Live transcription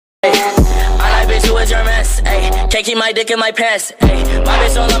I like bitch who a germ ass, ayy. Can't keep my dick in my pants, ayy. My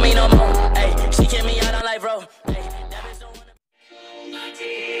bitch don't love me no more, ayy. She kick me out on life, bro. That bitch don't wanna...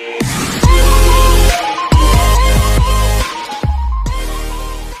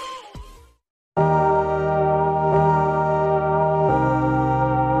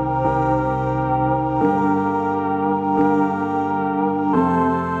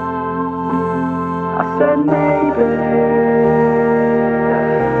 I said maybe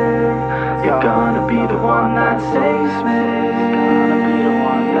you're gonna be the one that saves me.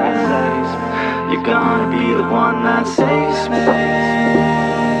 You're gonna be the one that saves me.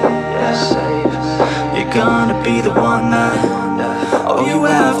 Yeah, save. You're gonna be the one that. Oh, you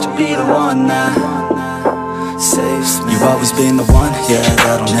have to be the one that saves me. You've always been the one, yeah,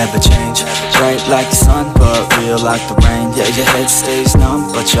 that'll never change. Bright like the sun, but real like the rain. Yeah, your head stays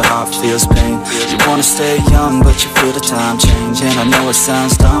numb, but your heart feels pain. You wanna stay young, but you feel the time change. And I know it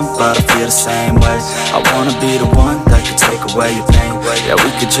sounds dumb, but I feel the same way. I wanna be the one that could take away your pain. Yeah, we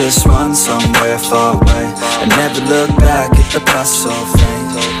could just run somewhere far away and never look back at the past so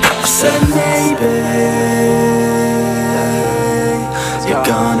faint. I said maybe you're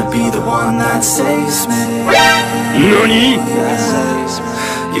gonna be the one that saves me. NANI?!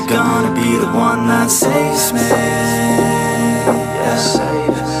 You're gonna be the one that saves me. Yeah,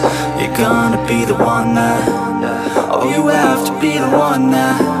 save. You're gonna be the one that. Oh, you have to be the one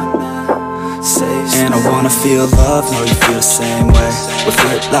that saves me. And I wanna feel love, know you feel the same way. We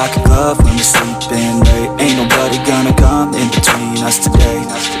fit like a glove when we're sleeping late. Ain't nobody gonna come in between us today.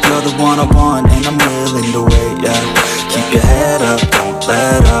 You're the one I want and I'm willing to wait, yeah. Keep your head up, don't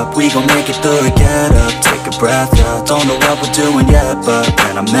let up. We gon' make it through it, get up, take a breath, yeah. Don't know what we're doing yet, but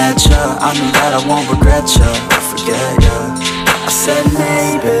when I met ya, I knew that I won't regret ya or forget ya. I said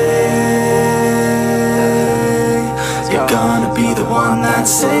maybe you're gonna be the one that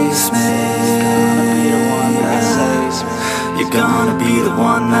saves me. You're gonna be the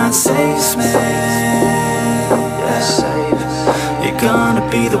one that saves me. Yeah, save. You're gonna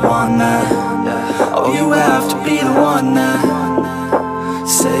be the one that. Oh, you have to be the one that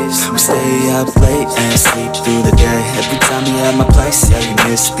saves me. We stay up late and sleep through the day. Every time you're at my place, yeah, you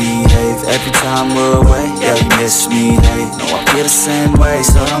misbehave. Every time we're away, yeah, you miss me, hey. No, I feel the same way,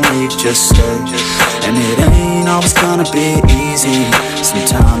 so don't leave, just stay. And it ain't always gonna be easy.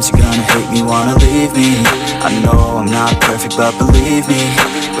 Sometimes you're gonna hate me, wanna leave me. I know I'm not perfect, but believe me,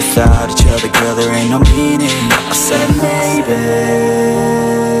 without each other, girl, there ain't no meaning. I said maybe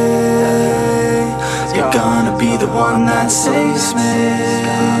you're gonna be the one that saves me.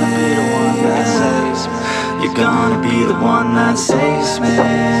 You're gonna be the one that saves me.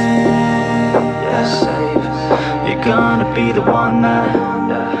 Yeah, save. You're gonna be the one that.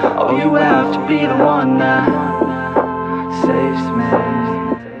 Oh, you have to be the one that saves me.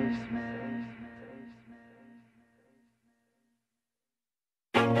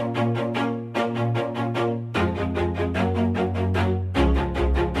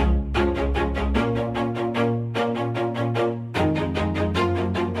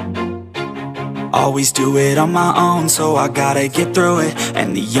 Always do it on my own, so I gotta get through it.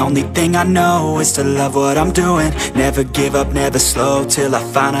 And the only thing I know is to love what I'm doing. Never give up, never slow, till I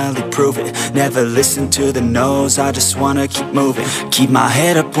finally prove it. Never listen to the no's, I just wanna keep moving. Keep my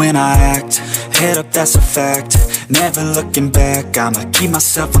head up when I act, head up, that's a fact. Never looking back, I'ma keep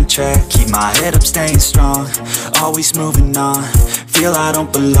myself on track. Keep my head up, staying strong, always moving on. Feel I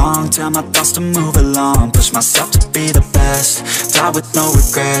don't belong, tell my thoughts to move along. Push myself to be the best, die with no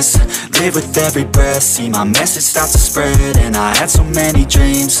regrets. Live with every breath, see my message start to spread. And I had so many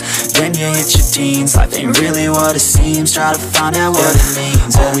dreams, then you hit your teens. Life ain't really what it seems, try to find out what it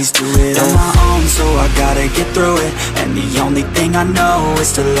means. Always do it on my own, so I gotta get through it. And the only thing I know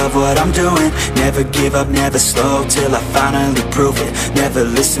is to love what I'm doing. Never give up, never slow, till I finally prove it. Never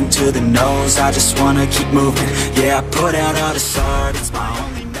listen to the no's, I just wanna keep moving. Yeah, I put out all this art, it's my own.